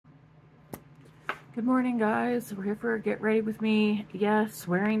Good morning, guys. We're here for Get Ready With Me. Yes,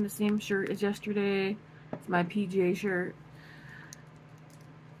 wearing the same shirt as yesterday. It's my PGA shirt.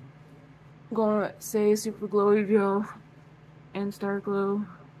 I'm gonna say Super Glowy Joe and Star Glow.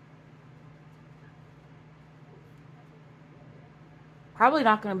 Probably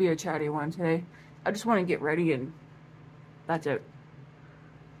not gonna be a chatty one today. I just want to get ready and that's it.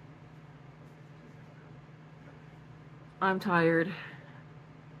 I'm tired.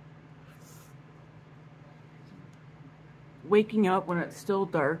 Waking up when it's still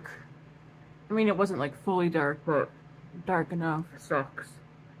dark. I mean, it wasn't like fully dark, but dark enough sucks.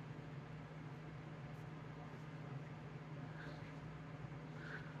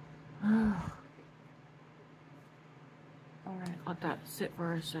 Alright, let that sit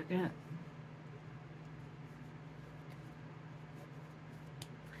for a second.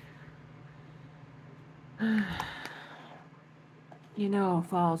 You know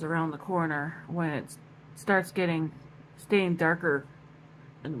fall's around the corner when it starts staying darker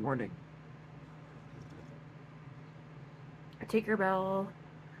in the morning. Tinkerbell.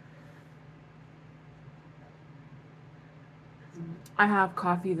 I have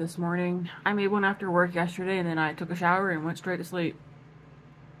coffee this morning. I made one after work yesterday and then I took a shower and went straight to sleep.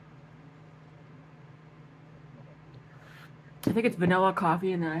 I think it's vanilla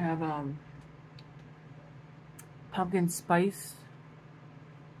coffee and then I have pumpkin spice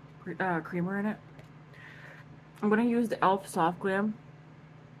creamer in it. I'm gonna use the e.l.f. Soft Glam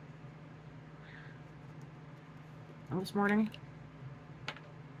this morning.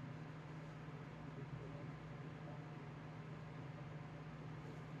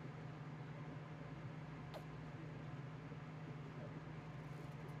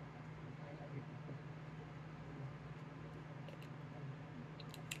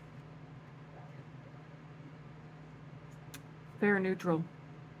 Fair neutral.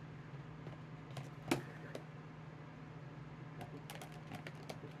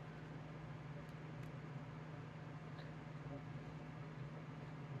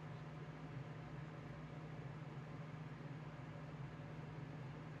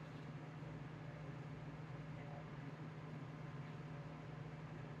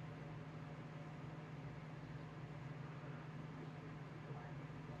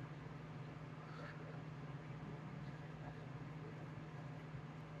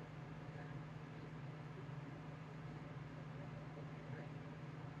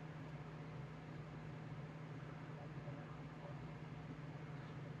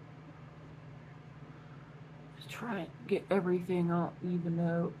 Try and get everything all even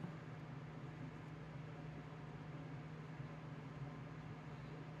out.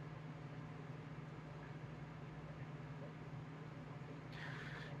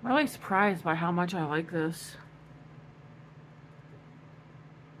 I'm really surprised by how much I like this.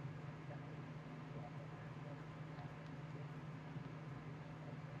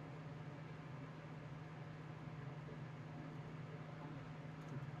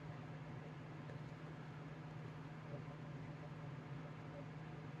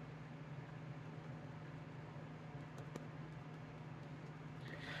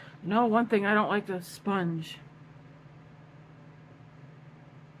 No, one thing I don't like the sponge.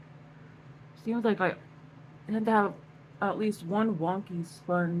 Seems like I had to have at least one wonky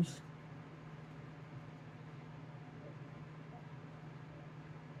sponge.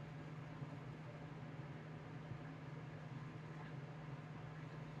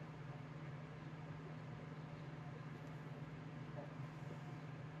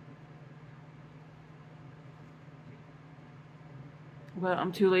 But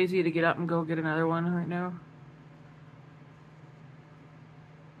I'm too lazy to get up and go get another one right now.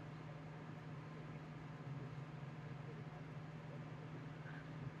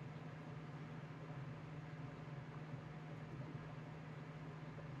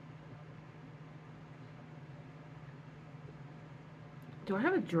 Do I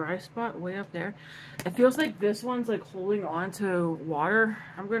have a dry spot way up there? It feels like this one's like holding on to water.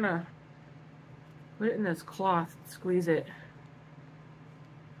 I'm gonna put it in this cloth, squeeze it.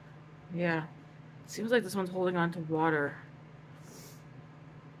 Yeah, seems like this one's holding on to water.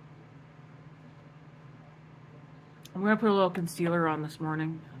 I'm gonna put a little concealer on this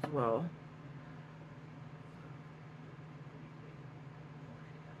morning as well.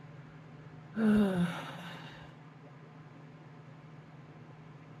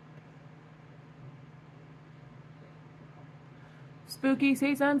 Spooky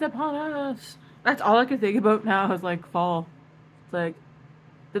season's upon us. That's all I can think about now is like fall. It's like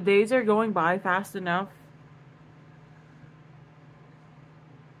the days are going by fast enough.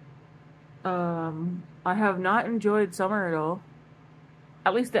 I have not enjoyed summer at all.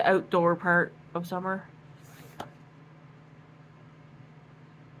 At least the outdoor part. of summer.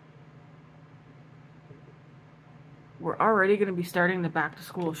 We're already going to be starting the back to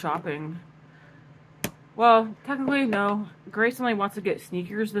school shopping. Well, technically, no. Grace only wants to get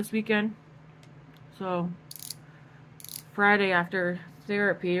sneakers this weekend. So, Friday after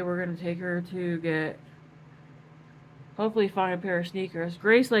therapy, we're going to take her to get, hopefully find a pair of sneakers.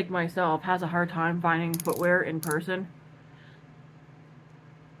 Grace, like myself, has a hard time finding footwear in person.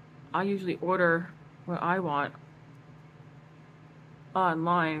 I usually order what I want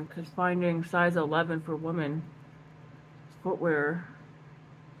online, because finding size 11 for women footwear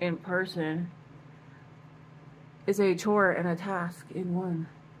in person is a chore and a task in one.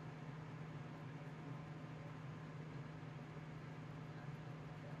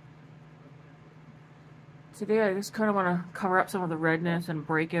 Today I just kind of want to cover up some of the redness and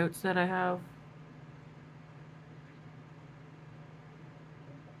breakouts that I have.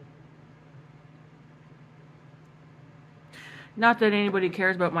 Not that anybody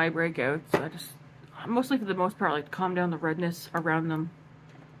cares about my breakouts. I just, mostly for the most part, like to calm down the redness around them.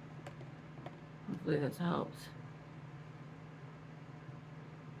 Hopefully this helps.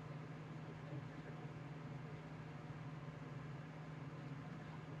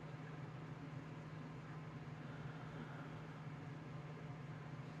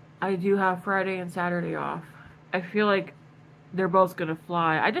 I do have Friday and Saturday off. I feel like they're both gonna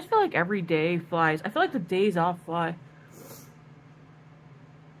fly. I just feel like every day flies. I feel like the days off fly.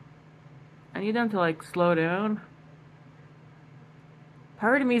 I need them to like slow down.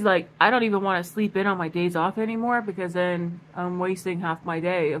 Part of me is like, I don't even want to sleep in on my days off anymore, because then I'm wasting half my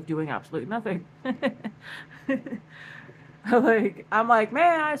day of doing absolutely nothing. Like, I'm like,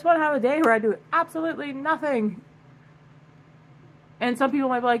 man, I just want to have a day where I do absolutely nothing. And some people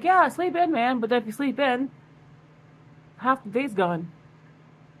might be like, yeah, sleep in, man. But then if you sleep in, half the day's gone.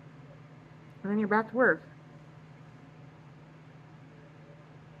 And then you're back to work.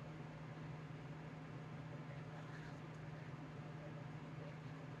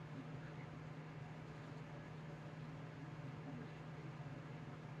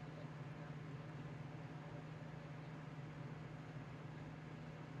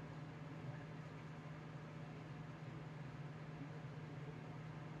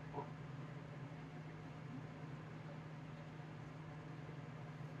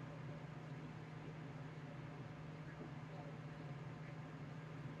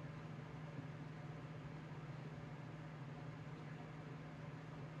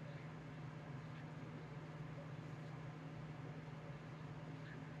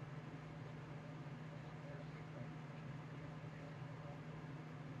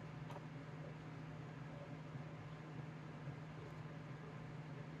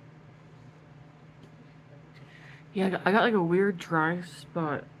 Yeah, I got like a weird dry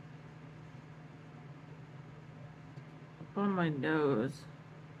spot up on my nose.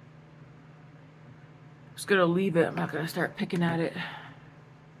 I'm just gonna leave it. I'm not gonna start picking at it.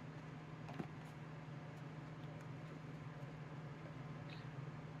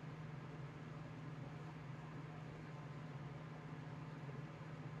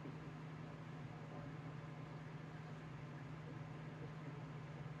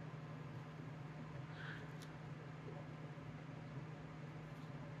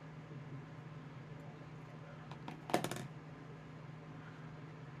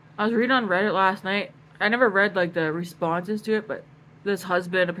 I was reading on Reddit last night. I never read like the responses to it, but this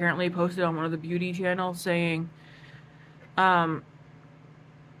husband apparently posted on one of the beauty channels saying, do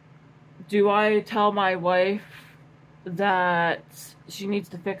I tell my wife that she needs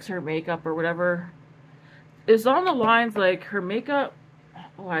to fix her makeup or whatever? It's on the lines like her makeup.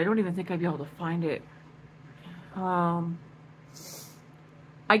 Oh, I don't even think I'd be able to find it. I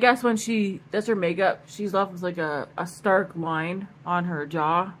guess when she does her makeup, she's left with like a stark line on her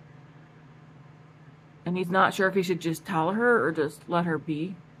jaw. And he's not sure if he should just tell her or just let her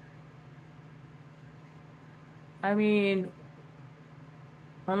be. I mean,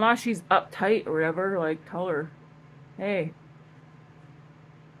 unless she's uptight or whatever, like, tell her, hey,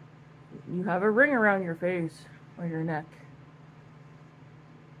 you have a ring around your face or your neck.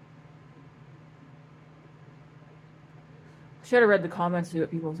 Should have read the comments to see what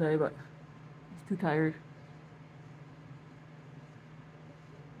people say, but I was too tired.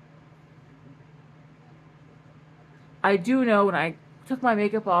 I do know when I took my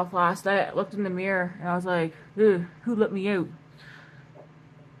makeup off last night, I looked in the mirror and I was like, ugh, who let me out?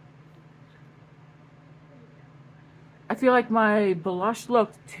 I feel like my blush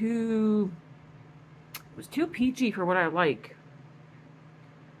looked too, it was too peachy for what I like.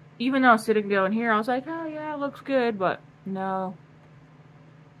 Even though sitting down here, I was like, oh yeah, it looks good, but no.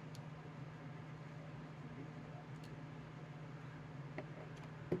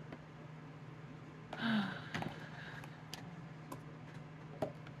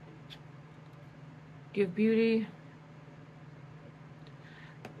 Give Beauty.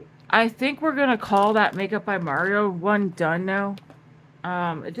 I think we're gonna call that Makeup by Mario one done now.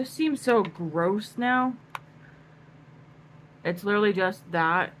 It just seems so gross now. It's literally just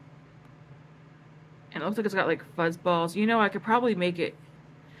that. And it looks like it's got like fuzz balls. You know, I could probably make it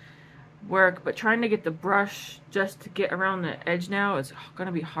work, but trying to get the brush just to get around the edge now is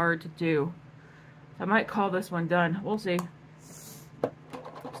gonna be hard to do. So I might call this one done. We'll see.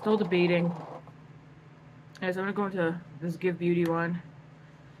 Still debating. Anyways, I'm gonna go into this Give Beauty one.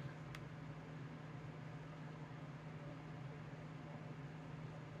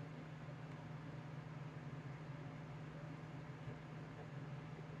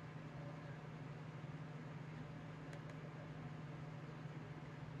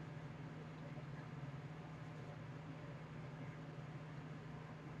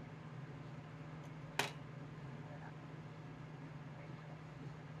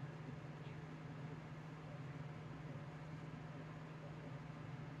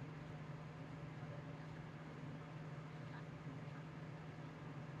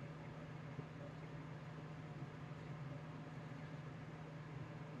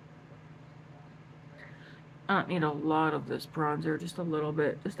 I don't need a lot of this bronzer, just a little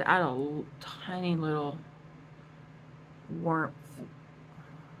bit, just to add a tiny little warmth.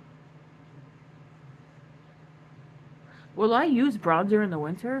 Will I use bronzer in the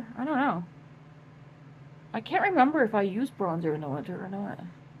winter? I don't know. I can't remember if I use bronzer in the winter or not.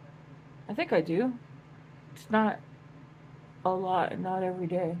 I think I do. It's not a lot, not every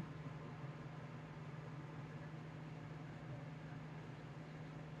day.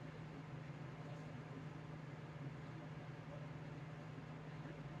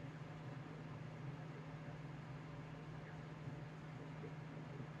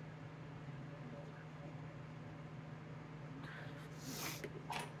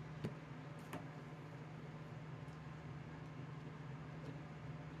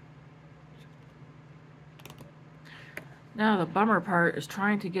 Now the bummer part is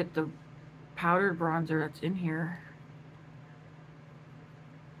trying to get the powdered bronzer that's in here.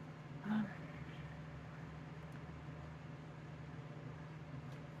 I'm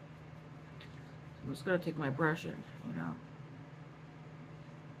just gonna take my brush and, you know.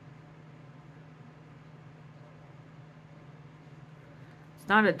 It's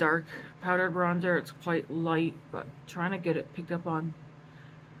not a dark powdered bronzer, it's quite light, but trying to get it picked up on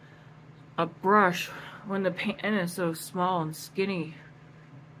a brush when the pan is so small and skinny.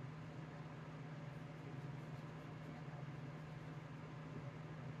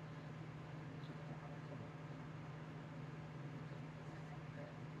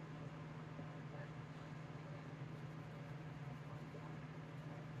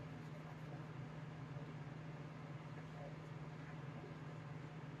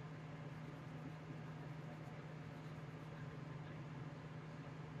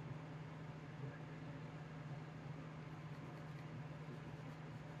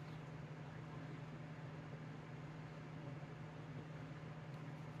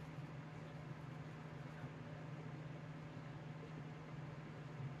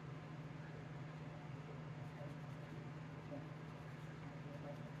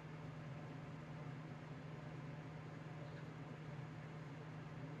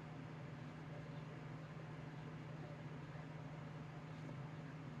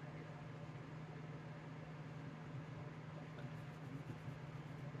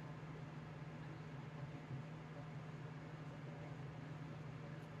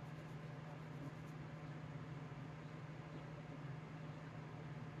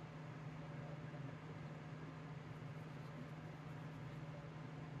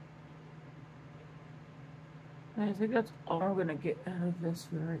 I think that's all I'm gonna get out of this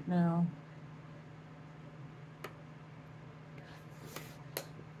for right now.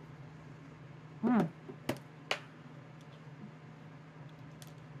 Let's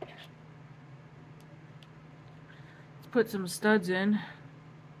put some studs in.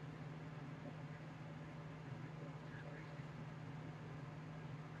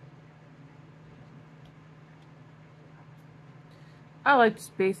 I like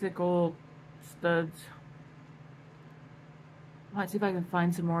just basic old studs. Might see if I can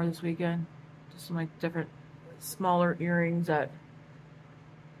find some more this weekend. Just some like different smaller earrings that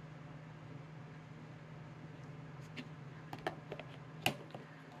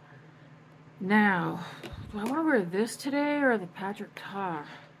now, do I want to wear this today or the Patrick Ta?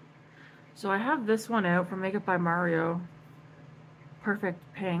 So I have this one out from Makeup by Mario. Perfect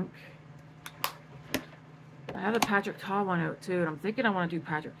Pink. I have the Patrick Ta one out too, and I'm thinking I want to do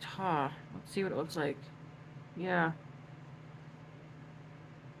Patrick Ta. Let's see what it looks like. Yeah.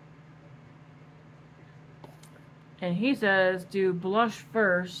 And he says do blush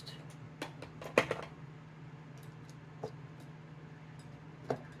first.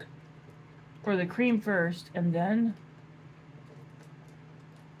 Or the cream first, and then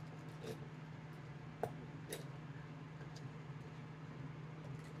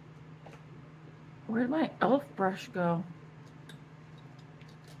where'd my e.l.f. brush go?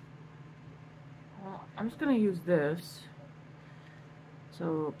 Well, I'm just gonna use this.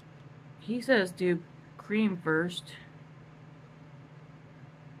 So he says do cream first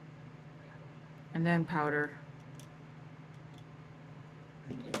and then powder.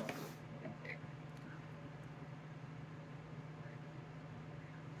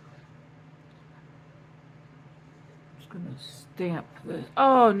 Gonna stamp this.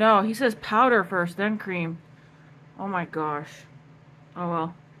 Oh no, he says powder first, then cream. Oh my gosh. Oh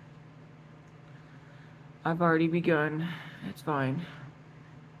well. I've already begun. It's fine.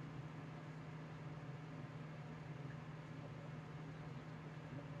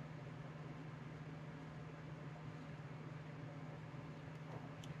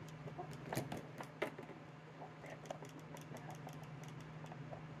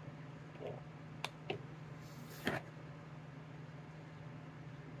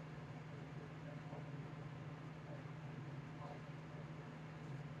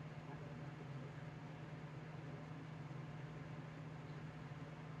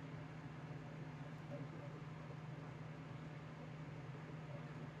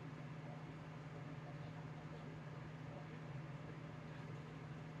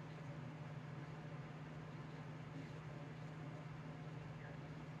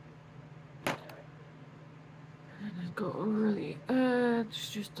 Go over the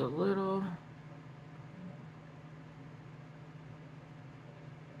edge just a little.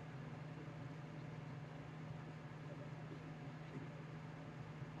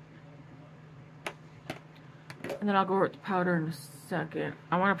 And then I'll go over with the powder in a second.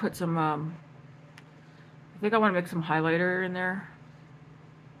 I want to put some, I think I want to mix some highlighter in there.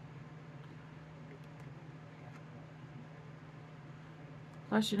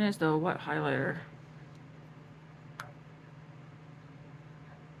 Question is though, what highlighter?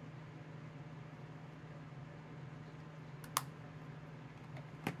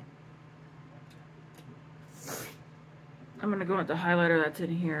 I'm gonna go with the highlighter that's in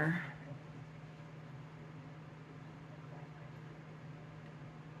here.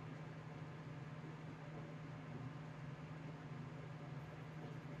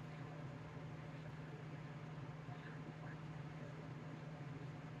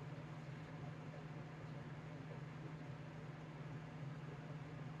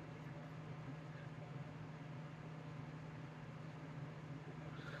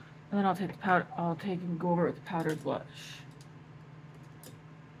 And then I'll take the powder, I'll take and go over with the powdered blush.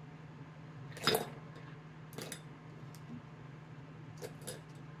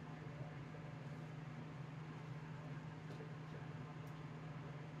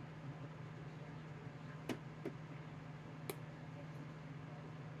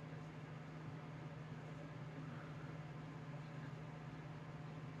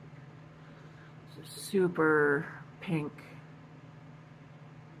 Super pink.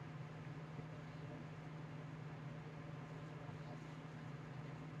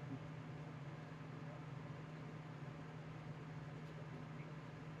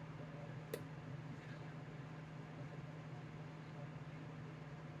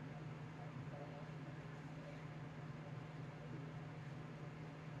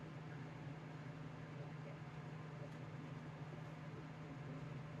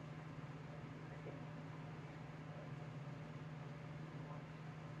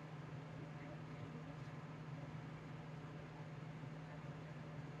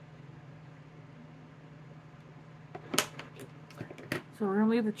 So we're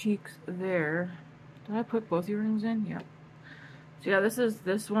gonna leave the cheeks there. Did I put both earrings in? Yeah. So yeah, this is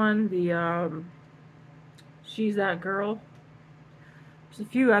this one, the She's That Girl. There's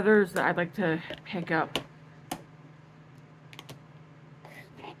a few others that I'd like to pick up.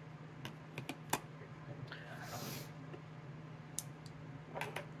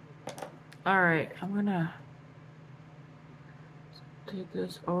 Alright, I'm gonna take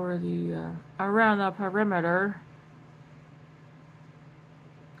this over the around the perimeter.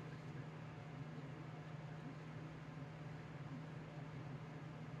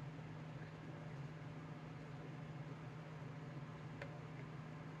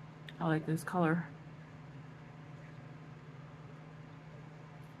 I like this color.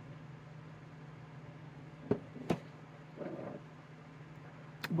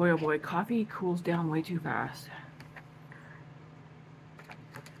 Boy, oh boy, coffee cools down way too fast.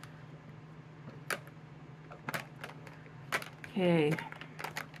 Okay.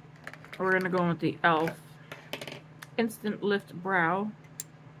 We're gonna go with the e.l.f. Instant Lift Brow.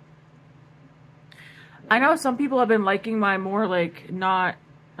 I know some people have been liking my more like not,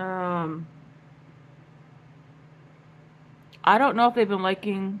 I don't know if they've been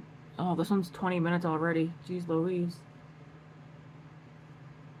liking, oh, this one's 20 minutes already. Jeez Louise.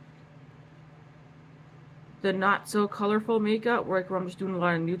 The not so colorful makeup, where I'm just doing a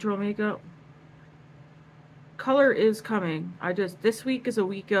lot of neutral makeup. Color is coming. This week is a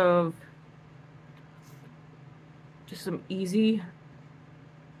week of just some easy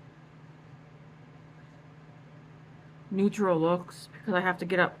neutral looks because I have to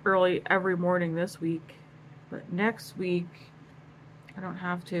get up early every morning this week. But next week, I don't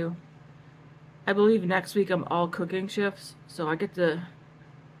have to. I believe next week I'm all cooking shifts, so I get to...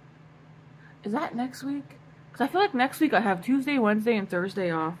 Is that next week? Because I feel like next week I have Tuesday, Wednesday, and Thursday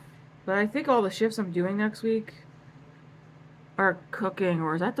off. But I think all the shifts I'm doing next week are cooking,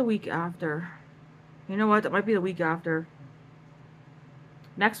 or is that the week after? You know what? That might be the week after.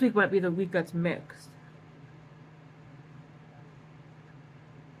 Next week might be the week that's mixed.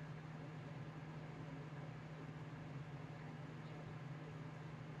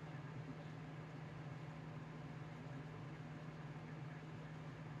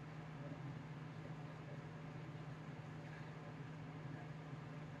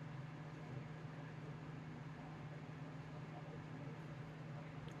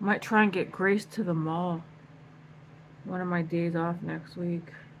 Might try and get Grace to the mall one of my days off next week.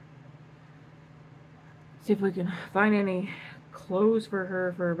 See if we can find any clothes for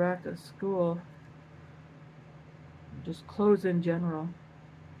her for back to school. Just clothes in general.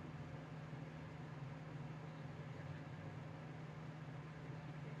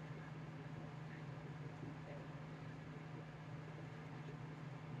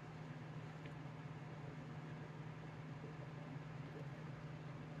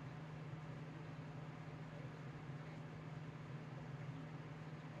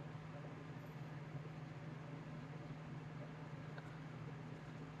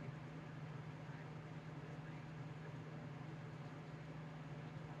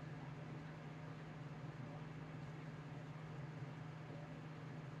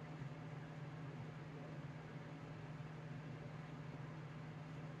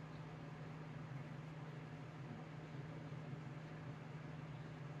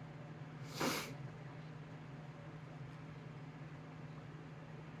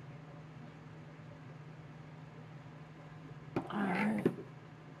 Alright.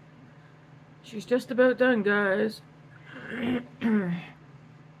 She's just about done, guys. I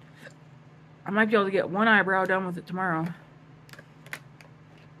might be able to get one eyebrow done with it tomorrow.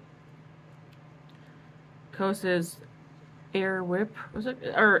 Kosa's Air Whip. Was it?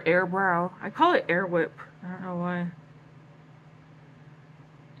 Or Air Brow. I call it Air Whip. I don't know why.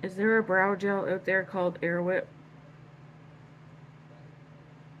 Is there a brow gel out there called Air Whip?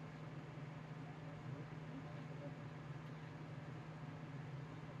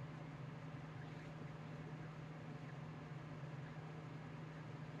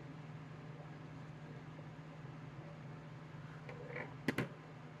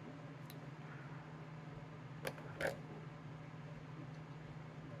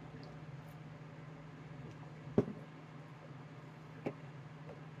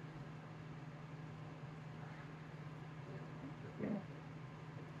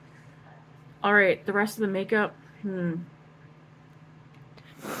 Alright, the rest of the makeup.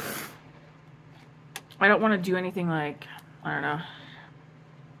 I don't want to do anything like, I don't know.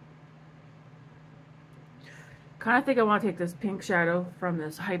 Kind of think I want to take this pink shadow from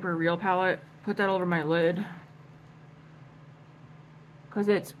this Hyper Real palette, put that over my lid. Because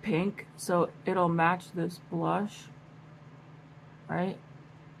it's pink, so it'll match this blush. Right?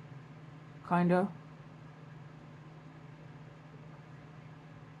 Kinda.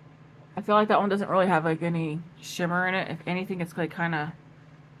 I feel like that one doesn't really have like any shimmer in it. If anything, it's like kind of...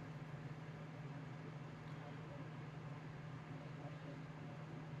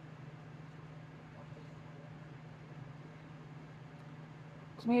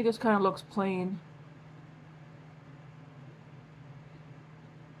 To me, it just kind of looks plain.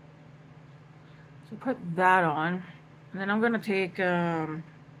 So put that on. And then I'm going to take, I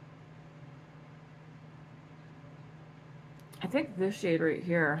think this shade right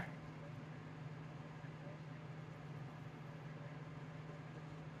here.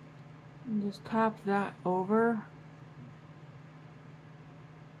 And just tap that over.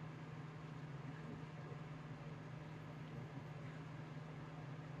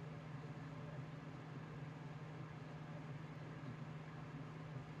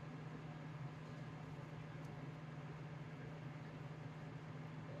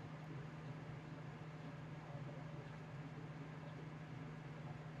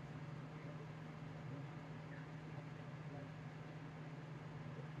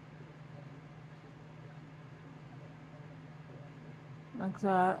 like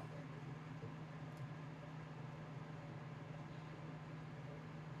that.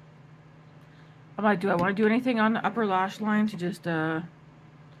 I'm like, do I want to do anything on the upper lash line to just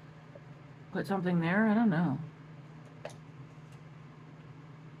put something there? I don't know.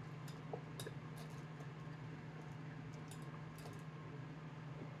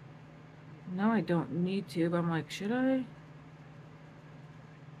 No, I don't need to, but I'm like, should I?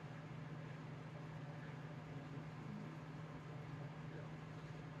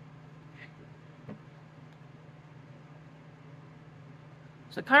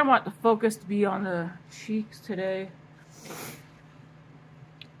 So I kind of want the focus to be on the cheeks today.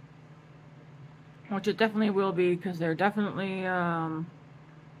 Which it definitely will be, because they're definitely,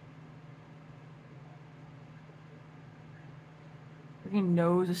 freaking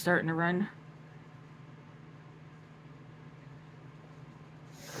nose is starting to run.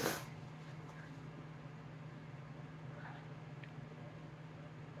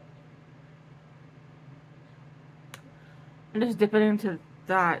 I'm just dipping into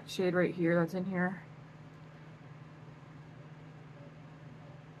that shade right here that's in here.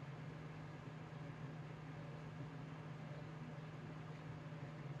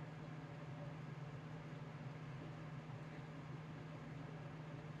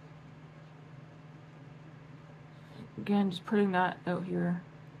 Again, just putting that out here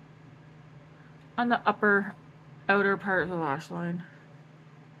on the upper outer part of the lash line.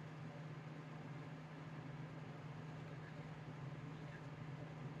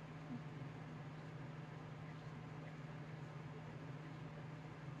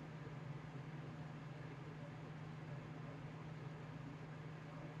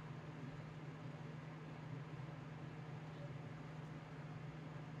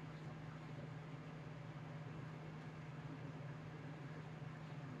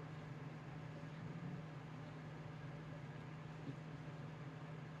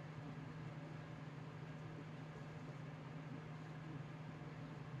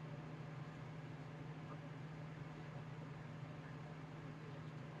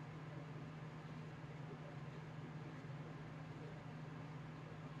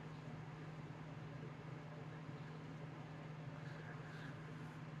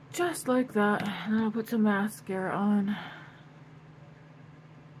 Just like that. And then I'll put some mascara on.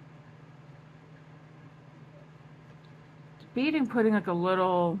 Debating putting like a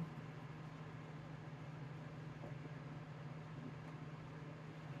little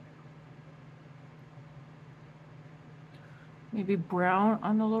maybe brown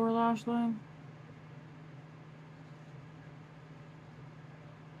on the lower lash line.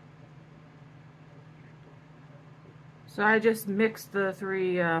 So I just mixed the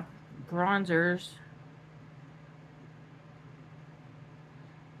three bronzers.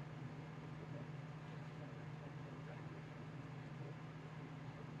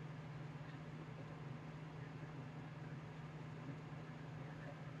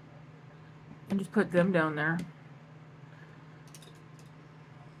 And just put them down there.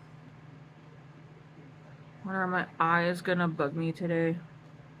 Wonder if my eye is gonna bug me today.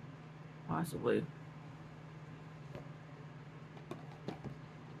 Possibly.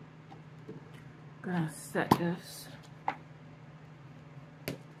 Gonna set this.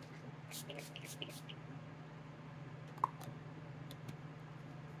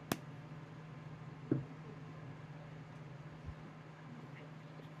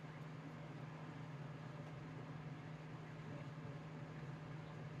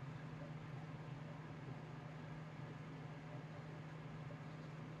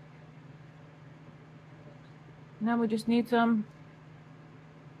 Now we just need some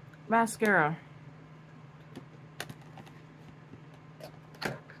mascara.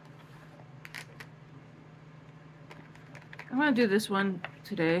 I'm gonna do this one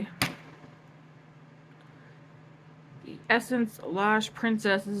today. The Essence Lash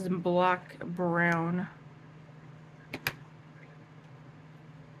Princess. This is in black brown.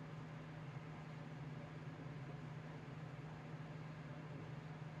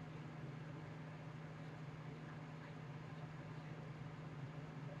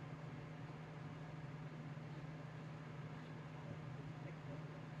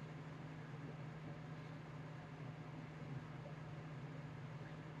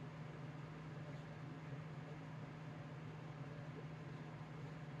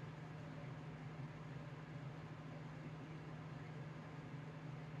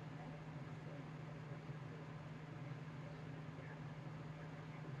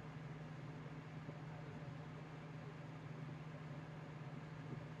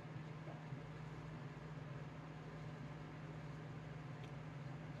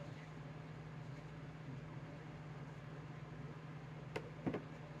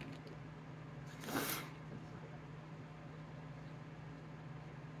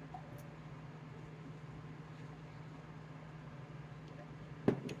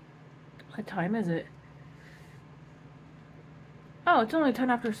 What time is it? Oh, it's only 10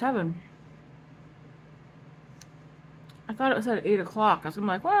 after 7. I thought it was at 8 o'clock. I was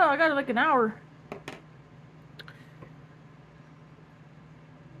like, well, I got like an hour.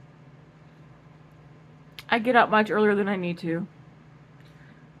 I get up much earlier than I need to.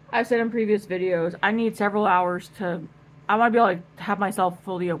 I've said in previous videos, I need several hours to... I want to be able to have myself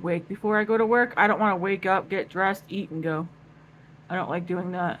fully awake before I go to work. I don't want to wake up, get dressed, eat, and go. I don't like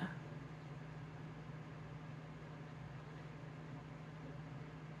doing that.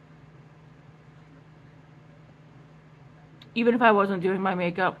 Even if I wasn't doing my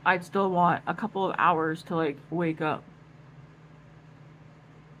makeup, I'd still want a couple of hours to like wake up.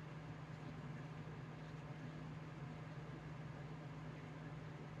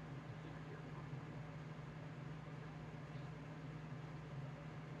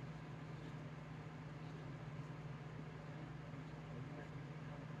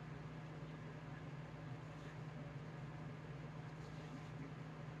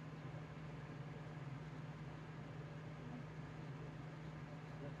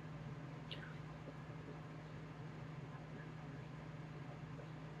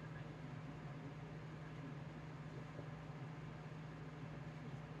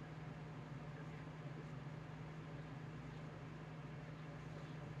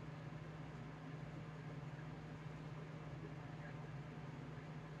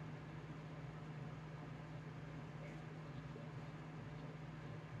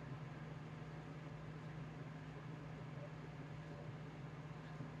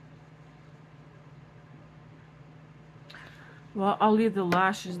 Well, I'll leave the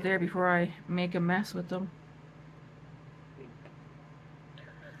lashes there before I make a mess with them.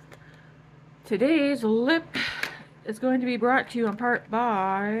 Today's lip is going to be brought to you in part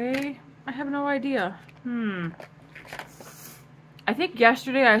by... I have no idea. I think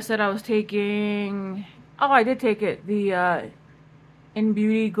yesterday I said I was taking... Oh, I did take it. The In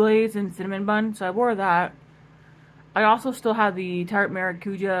Beauty Glaze and Cinnamon Bun, so I wore that. I also still have the Tarte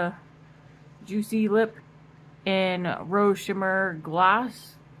Maracuja Juicy Lip in Rose Shimmer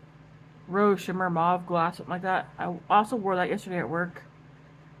Glass. Rose Shimmer Mauve Glass, something like that. I also wore that yesterday at work.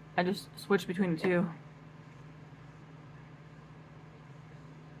 I just switched between the two.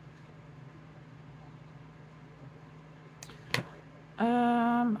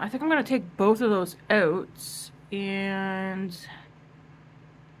 I think I'm gonna take both of those out, and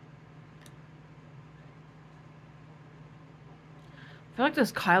I feel like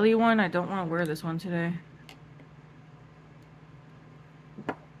this Kylie one, I don't want to wear this one today.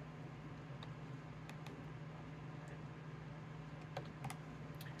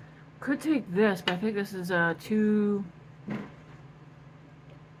 Could take this, but I think this is too...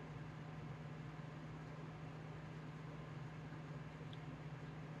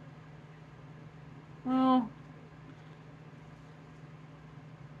 Well...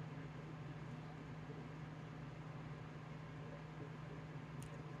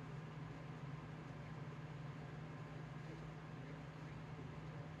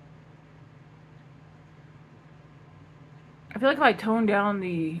 I feel like if I tone down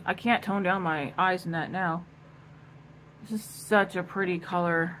the... I can't tone down my eyes in that now. This is such a pretty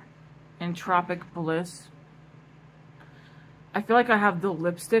color in Tropic Bliss. I feel like I have the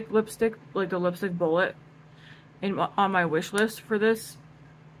lipstick, like the lipstick bullet on my wish list for this.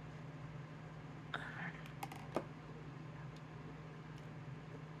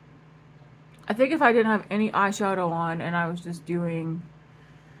 I think if I didn't have any eyeshadow on and I was just doing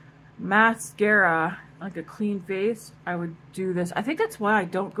mascara, like a clean face, I would do this. I think that's why I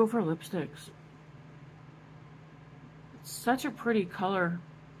don't go for lipsticks. It's such a pretty color.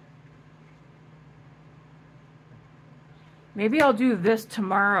 Maybe I'll do this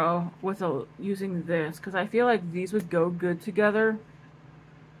tomorrow with using this, because I feel like these would go good together.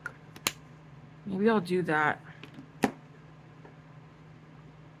 Maybe I'll do that.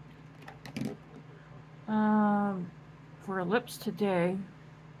 For lips today,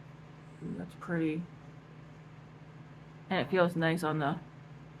 ooh, that's pretty. And it feels nice on the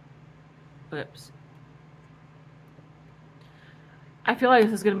lips. I feel like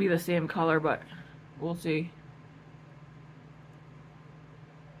this is going to be the same color, but we'll see.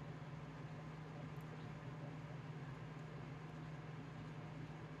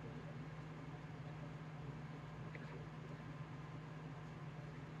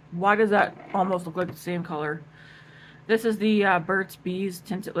 Why does that almost look like the same color? This is the Burt's Bees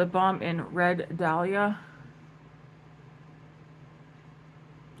Tinted Lip Balm in Red Dahlia.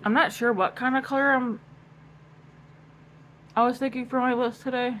 I'm not sure what kind of color I was thinking for my list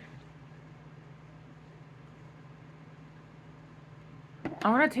today.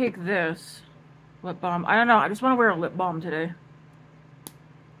 I'm gonna take this lip balm. I don't know, I just want to wear a lip balm today.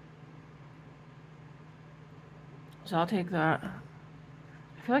 So I'll take that.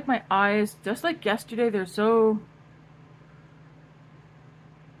 I feel like my eyes, just like yesterday, they're so...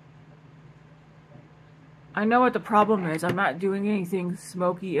 I know what the problem is. I'm not doing anything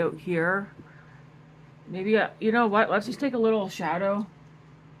smoky out here. Maybe, you know what? Let's just take a little shadow.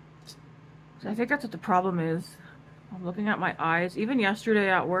 I think that's what the problem is. I'm looking at my eyes. Even yesterday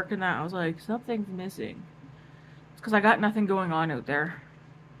at work and that, I was like, something's missing. It's because I got nothing going on out there.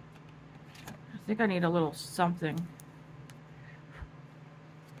 I think I need a little something.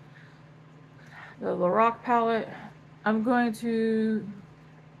 The Lorac palette. I'm going to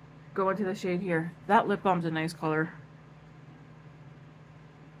go into the shade here. That lip balm's a nice color.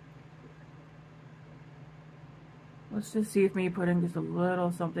 Let's just see if me putting just a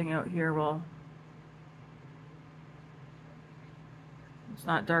little something out here will... It's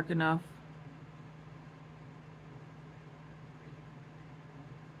not dark enough.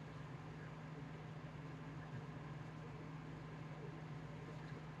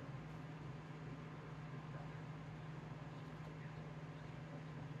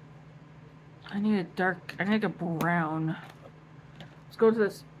 I need a dark, I need a brown. Let's go to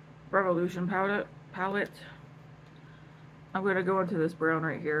this Revolution palette. I'm gonna go into this brown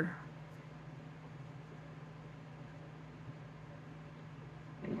right here.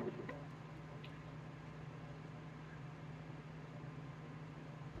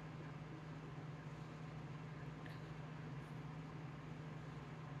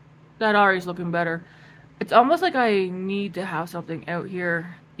 That already's looking better. It's almost like I need to have something out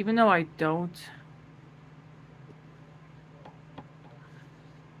here, even though I don't.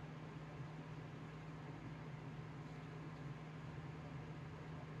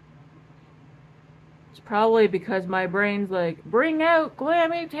 It's probably because my brain's like, bring out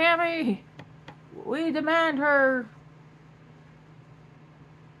Glammy Tammy! We demand her!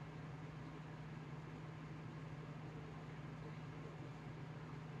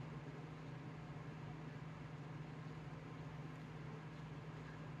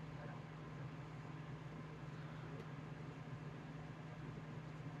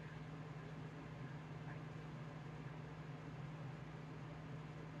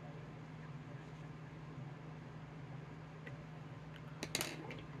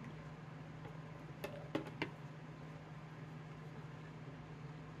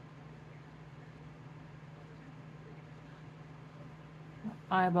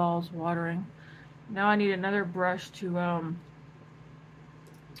 Eyeballs watering. Now I need another brush to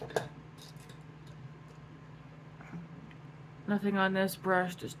nothing on this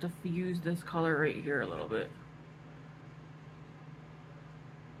brush, just diffuse this color right here a little bit.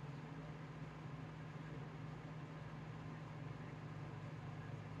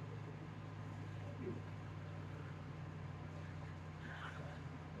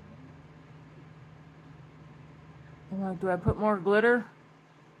 Do I put more glitter?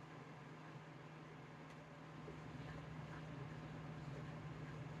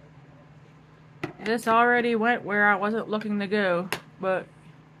 This already went where I wasn't looking to go, but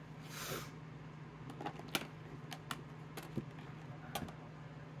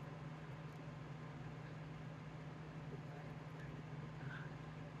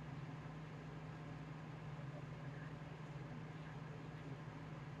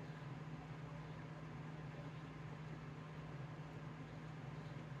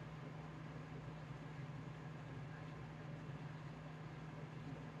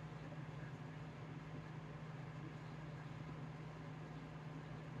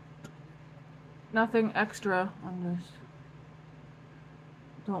nothing extra on this.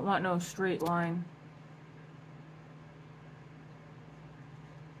 Don't want no straight line.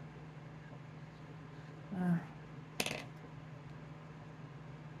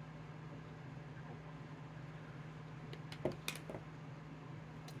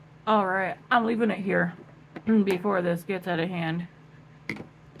 Alright, I'm leaving it here before this gets out of hand.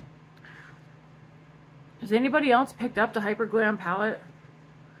 Has anybody else picked up the Hyperglam palette?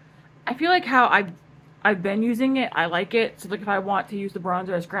 I feel like how I've been using it, I like it. So like if I want to use the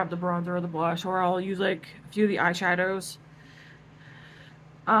bronzer, I just grab the bronzer or the blush, or I'll use like a few of the eyeshadows.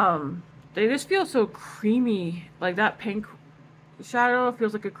 They just feel so creamy. Like that pink shadow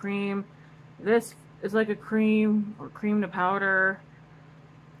feels like a cream. This is like a cream or cream to powder.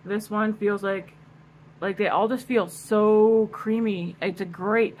 This one feels like they all just feel so creamy. It's a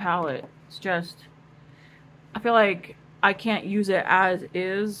great palette. It's just, I feel like I can't use it as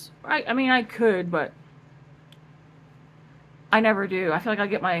is. I mean, I could, but I never do. I feel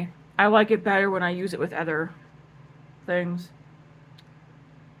like I like it better when I use it with other things.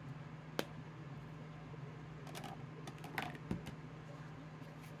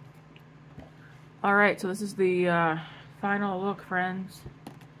 Alright, so this is the final look, friends.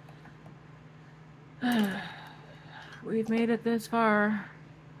 We've made it this far.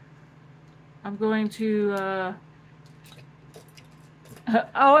 I'm going to,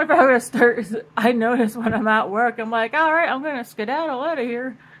 oh, if I would start, I notice when I'm at work, I'm like, alright, I'm going to skedaddle out of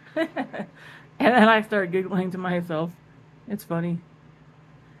here. And then I start giggling to myself. It's funny.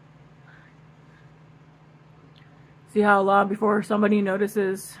 See how long before somebody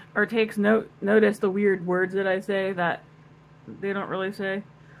notices or takes notice the weird words that I say that they don't really say.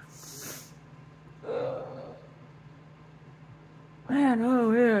 Man, oh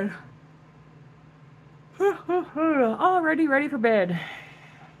man. Already ready for bed.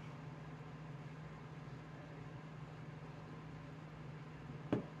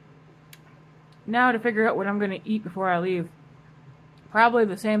 Now to figure out what I'm going to eat before I leave. Probably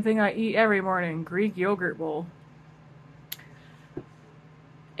the same thing I eat every morning. Greek yogurt bowl.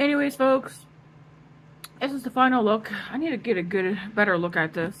 Anyways, folks. This is the final look. I need to get a better look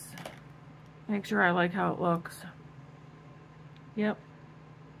at this. Make sure I like how it looks. Yep.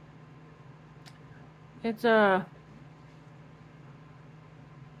 It's like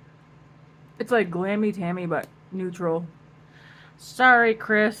Glammy Tammy, but neutral. Sorry,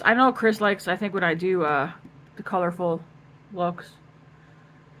 Chris. I know Chris likes, I think, when I do the colorful looks.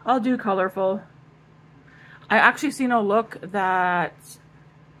 I'll do colorful. I actually seen a look that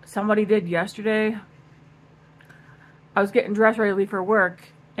somebody did yesterday. I was getting dressed ready for work,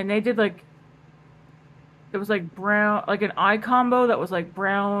 and they did like, it was like brown, like an eye combo that was like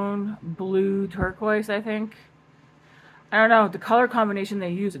brown, blue, turquoise, I think. I don't know, the color combination they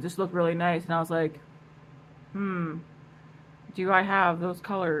used, it just looked really nice, and I was like, do I have those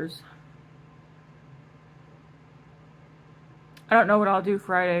colors? I don't know what I'll do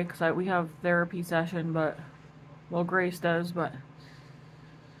Friday, because we have therapy session, but, well, Grace does, but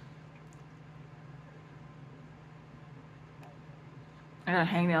I got a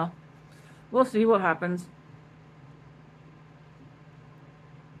hangnail. We'll see what happens.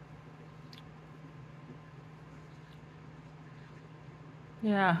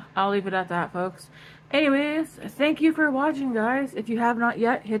 Yeah, I'll leave it at that, folks. Anyways, thank you for watching, guys. If you have not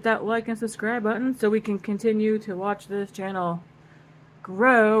yet, hit that like and subscribe button so we can continue to watch this channel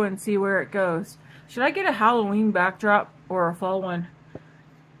grow and see where it goes. Should I get a Halloween backdrop or a fall one?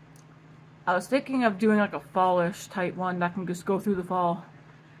 I was thinking of doing like a fallish type one that can just go through the fall.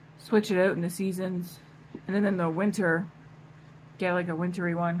 Switch it out in the seasons. And then in the winter, get like a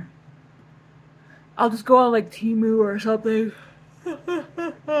wintry one. I'll just go on like Temu or something.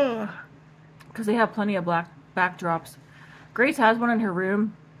 Because they have plenty of black backdrops. Grace has one in her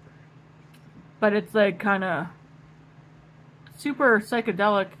room. But it's like kind of super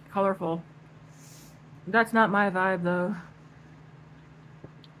psychedelic, colorful. That's not my vibe though.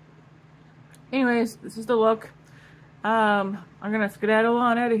 Anyways, this is the look. I'm gonna skedaddle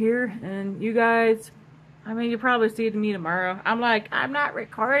on out of here, and you guys, I mean, you probably see me tomorrow. I'm like, I'm not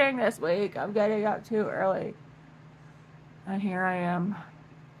recording this week. I'm getting up too early. And here I am.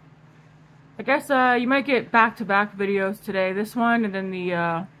 I guess you might get back-to-back videos today. This one, and then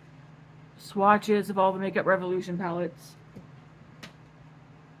the swatches of all the Makeup Revolution palettes.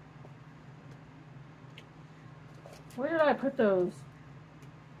 Where did I put those?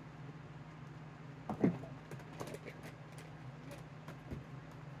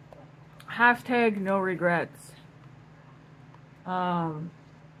 Hashtag no regrets. I'll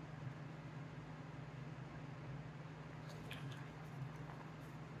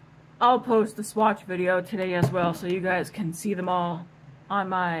post the swatch video today as well, so you guys can see them all on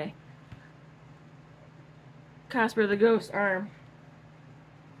my Casper the Ghost arm.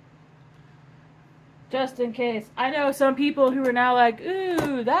 Just in case. I know some people who are now like,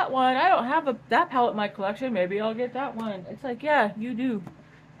 ooh, that one, I don't have that palette in my collection, maybe I'll get that one. It's like, yeah, you do.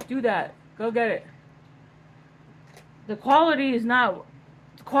 Do that. Go get it. The quality is not,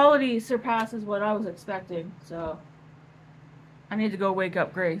 the quality surpasses what I was expecting, so I need to go wake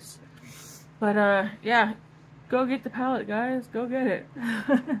up Grace. But, yeah, go get the palette, guys. Go get it.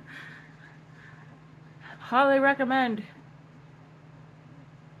 Highly recommend.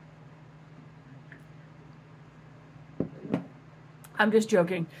 I'm just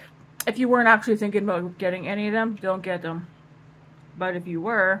joking. If you weren't actually thinking about getting any of them, don't get them. But if you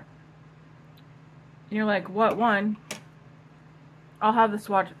were, and you're like, what one? I'll have the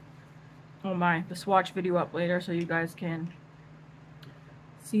swatch, oh my, the swatch video up later so you guys can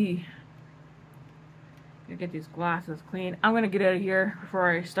see. Gotta get these glasses clean. I'm gonna get out of here before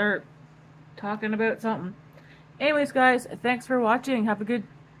I start talking about something. Anyways, guys, thanks for watching. Have a good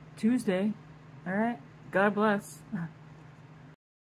Tuesday. Alright? God bless.